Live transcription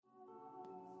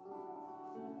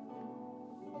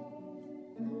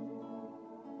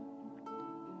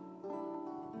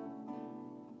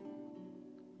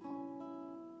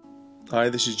Hi,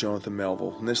 this is Jonathan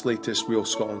Melville, and this latest Real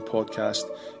Scotland podcast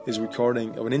is a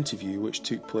recording of an interview which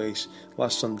took place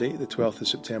last Sunday, the 12th of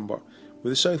September,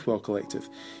 with the Southwell Collective,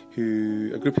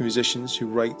 a group of musicians who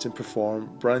write and perform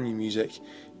brand new music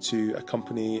to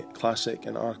accompany classic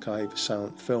and archive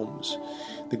silent films.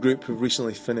 The group have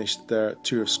recently finished their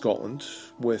tour of Scotland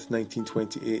with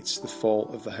 1928's The Fall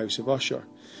of the House of Usher.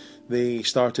 They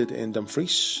started in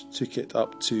Dumfries, took it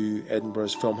up to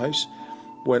Edinburgh's Filmhouse,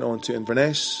 went on to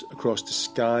Inverness, across to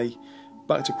Skye,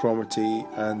 back to Cromarty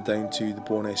and down to the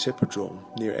Bowness Hippodrome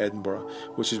near Edinburgh,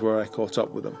 which is where I caught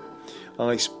up with them.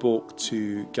 I spoke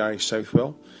to Gary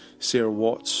Southwell, Sarah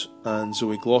Watts and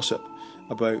Zoe Glossop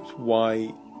about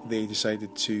why they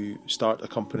decided to start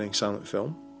accompanying silent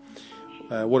film,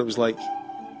 what it was like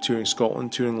touring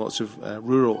Scotland, touring lots of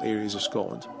rural areas of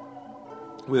Scotland.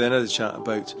 We then had a chat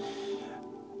about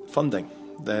funding.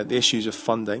 The issues of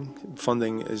funding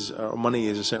money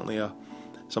is certainly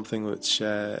something which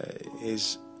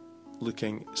is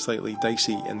looking slightly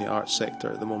dicey in the arts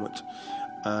sector at the moment,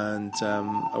 and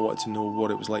I wanted to know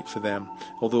what it was like for them.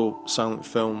 Although silent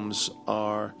films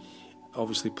are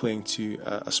obviously playing to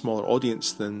a smaller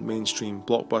audience than mainstream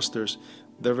blockbusters,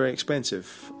 they're very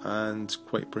expensive and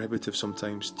quite prohibitive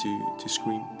sometimes to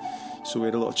screen. So we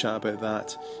had a little chat about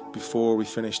that before we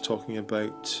finished talking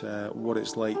about what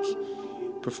it's like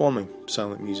performing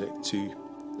music to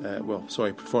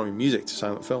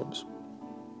silent films.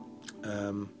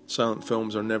 Silent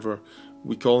films are never,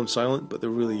 we call them silent, but they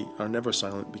really are never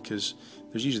silent because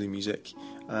there's usually music,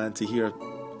 and to hear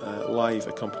live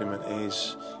accompaniment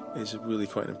is really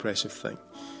quite an impressive thing.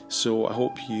 So I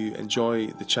hope you enjoy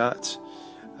the chat.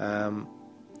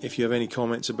 If you have any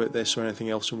comments about this or anything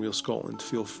else from Real Scotland,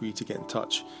 feel free to get in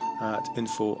touch at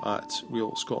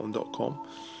info@realscotland.com.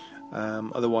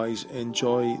 Otherwise,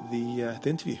 enjoy the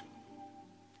interview.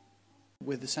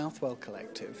 With the Southwell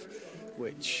Collective,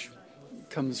 which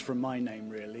comes from my name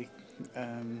really,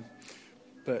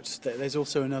 but there's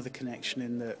also another connection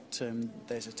in that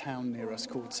there's a town near us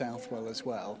called Southwell as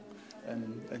well,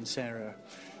 and Sarah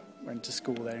went to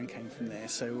school there and came from there,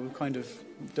 so we're kind of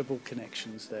double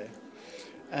connections there.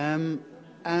 And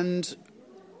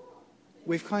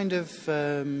we've kind of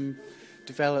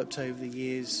developed over the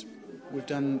years. We've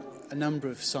done a number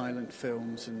of silent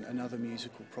films and other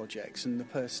musical projects, and the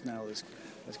personnel has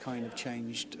kind of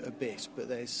changed a bit, but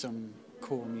there's some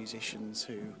core musicians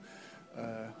who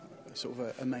are sort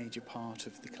of a major part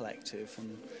of the collective,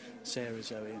 and Sarah,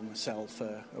 Zoe and myself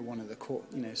are one of the core,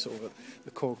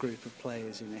 the core group of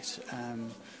players in it.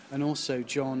 And also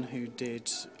John, who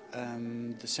did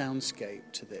the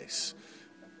soundscape to this,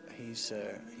 he's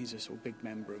a sort of big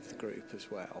member of the group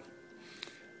as well.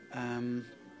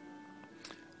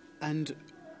 And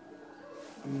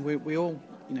we all,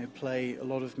 play a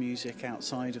lot of music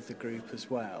outside of the group as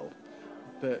well,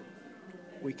 but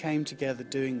we came together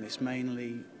doing this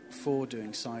mainly for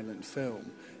doing silent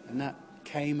film, and that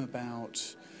came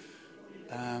about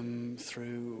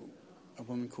through a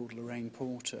woman called Lorraine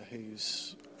Porter,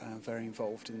 who's very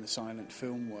involved in the silent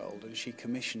film world, and she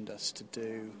commissioned us to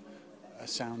do a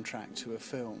soundtrack to a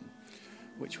film,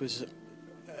 which was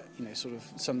sort of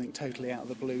something totally out of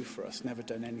the blue for us, never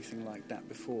done anything like that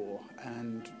before,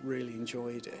 and really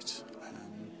enjoyed it.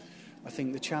 I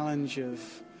think the challenge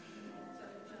of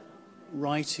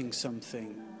writing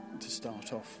something to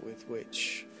start off with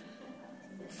which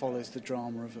follows the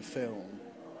drama of a film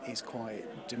is quite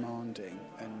demanding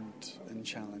and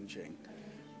challenging.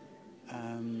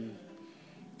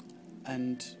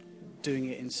 And doing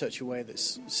it in such a way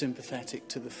that's sympathetic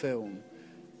to the film,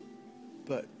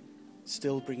 but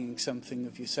still bringing something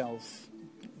of yourself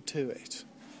to it.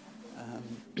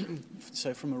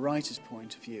 So from a writer's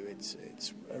point of view, it's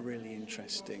a really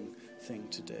interesting thing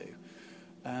to do.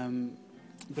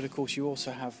 But of course you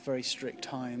also have very strict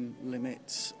time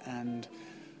limits, and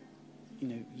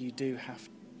you do have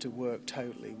to work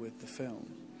totally with the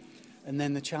film. And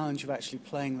then the challenge of actually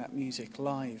playing that music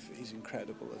live is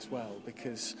incredible as well,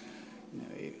 because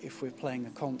if we're playing a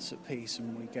concert piece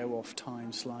and we go off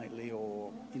time slightly,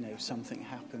 or something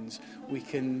happens, we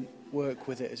can work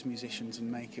with it as musicians and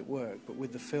make it work. But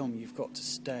with the film, you've got to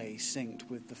stay synced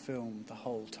with the film the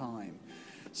whole time.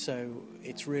 So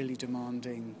it's really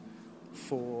demanding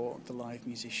for the live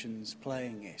musicians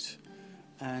playing it.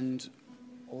 And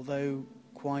although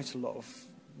quite a lot of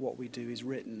what we do is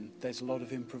written, there's a lot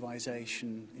of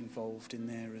improvisation involved in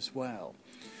there as well.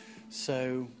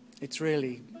 So it's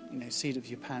really, seat of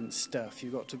your pants stuff.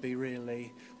 You've got to be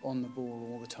really on the ball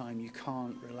all the time. You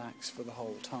can't relax for the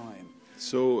whole time.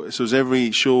 So is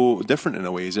every show different in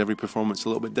a way? Is every performance a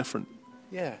little bit different?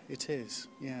 Yeah, it is.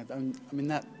 Yeah, I mean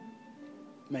that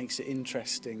makes it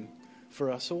interesting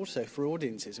for us also, for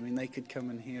audiences. I mean, they could come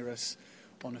and hear us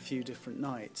on a few different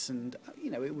nights, and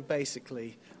it would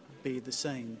basically be the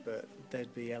same, but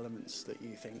there'd be elements that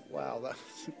you think, wow,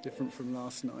 that's different from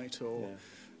last night, or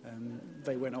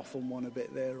they went off on one a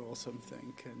bit there or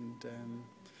something.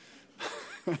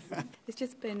 And it's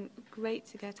just been great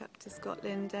to get up to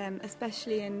Scotland,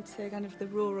 especially into kind of the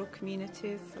rural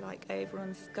communities, like over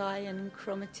on Skye and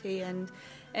Cromarty, and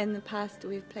in the past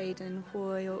we've played in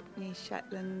Hoy, Orkney,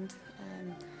 Shetland,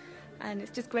 and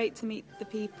it's just great to meet the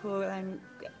people and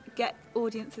get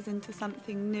audiences into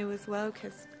something new as well,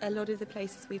 because a lot of the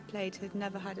places we've played had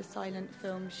never had a silent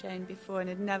film shown before and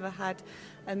had never had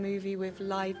a movie with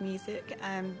live music,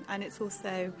 and it's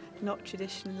also not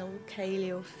traditional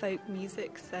ceilidh or folk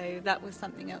music, so that was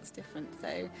something else different.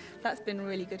 So that's been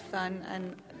really good fun.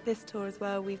 And this tour as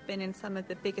well, we've been in some of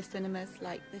the bigger cinemas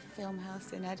like the Film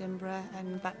House in Edinburgh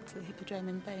and back to the Hippodrome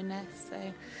in Bowness,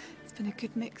 so it's been a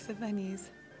good mix of venues.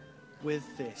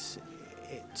 With this,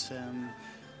 it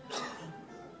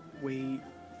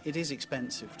is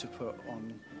expensive to put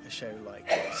on a show like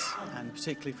this, and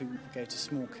particularly if we go to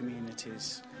small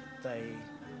communities, they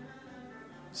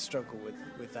struggle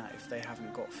with that if they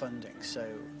haven't got funding. So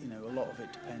a lot of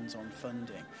it depends on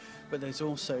funding, but there's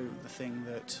also the thing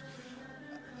that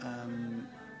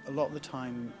a lot of the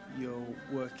time you're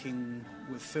working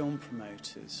with film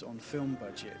promoters on film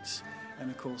budgets, and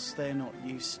of course they're not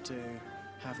used to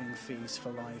having fees for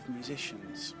live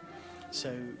musicians.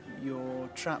 So you're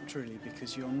trapped really,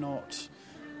 because you're not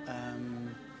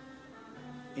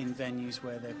in venues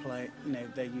where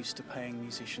they're used to paying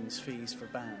musicians fees for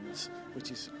bands, which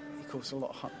is of course a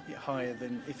lot higher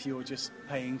than if you're just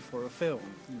paying for a film.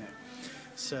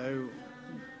 So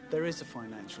there is a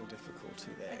financial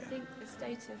difficulty there. I think the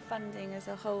state of funding as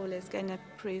a whole is going to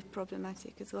prove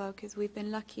problematic as well, because we've been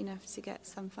lucky enough to get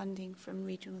some funding from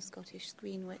Regional Scottish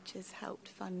Screen, which has helped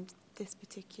fund this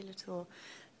particular tour.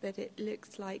 But it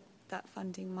looks like that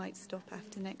funding might stop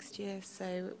after next year,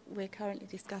 so we're currently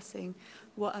discussing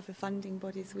what other funding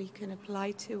bodies we can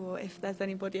apply to, or if there's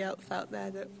anybody else out there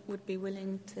that would be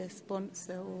willing to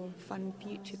sponsor or fund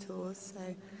future tours.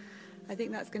 So I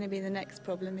think that's going to be the next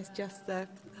problem, is just the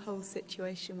whole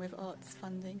situation with arts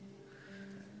funding.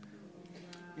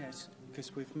 Yes, because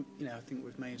I think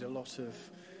we've made a lot of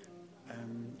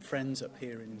friends up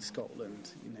here in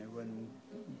Scotland, when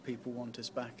people want us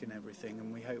back and everything,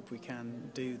 and we hope we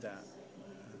can do that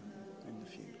in the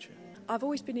future. I've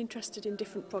always been interested in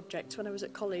different projects. When I was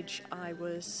at college, I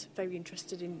was very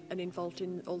interested in and involved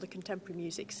in all the contemporary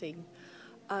music scene.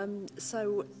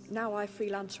 So now I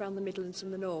freelance around the Midlands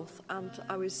and the North, and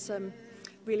I was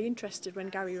really interested when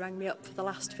Gary rang me up for the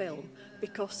last film,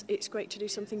 because it's great to do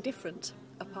something different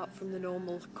apart from the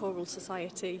normal choral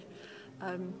society,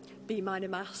 B minor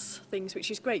mass things, which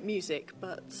is great music,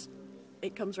 but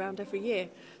it comes around every year.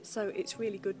 So it's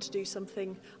really good to do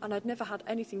something, and I'd never had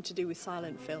anything to do with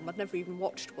silent film. I'd never even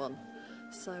watched one.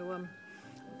 So,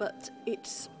 but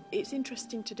it's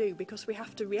interesting to do, because we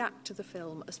have to react to the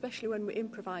film, especially when we're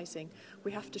improvising.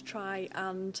 We have to try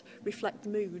and reflect the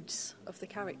moods of the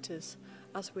characters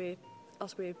as we're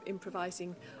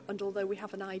improvising, and although we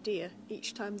have an idea,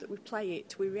 each time that we play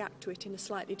it, we react to it in a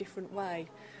slightly different way,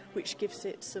 which gives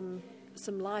it some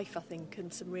life, I think,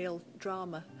 and some real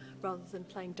drama, rather than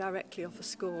playing directly off a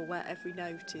score where every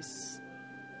note is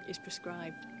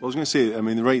prescribed. I was going to say, I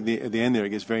mean, right at the end there, it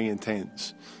gets very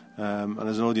intense, and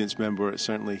as an audience member, it's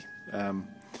certainly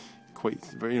quite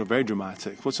very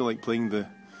dramatic. What's it like playing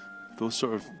those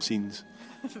sort of scenes?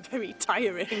 Very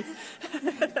tiring.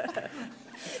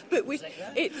 But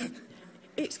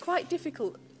it's quite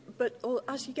difficult. But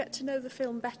as you get to know the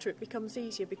film better, it becomes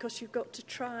easier, because you've got to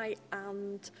try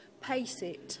and pace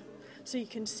it so you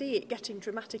can see it getting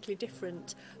dramatically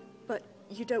different, but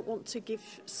you don't want to give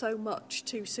so much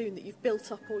too soon that you've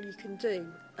built up all you can do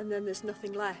and then there's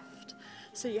nothing left.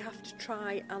 So you have to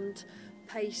try and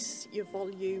pace your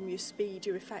volume, your speed,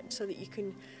 your effect, so that you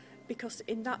can, because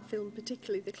in that film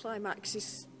particularly the climax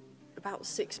is about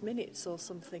 6 minutes or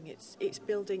something. It's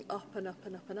building up and up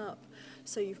and up and up.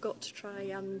 So you've got to try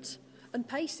and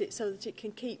pace it so that it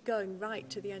can keep going right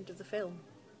to the end of the film.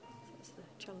 That's the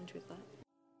challenge with that.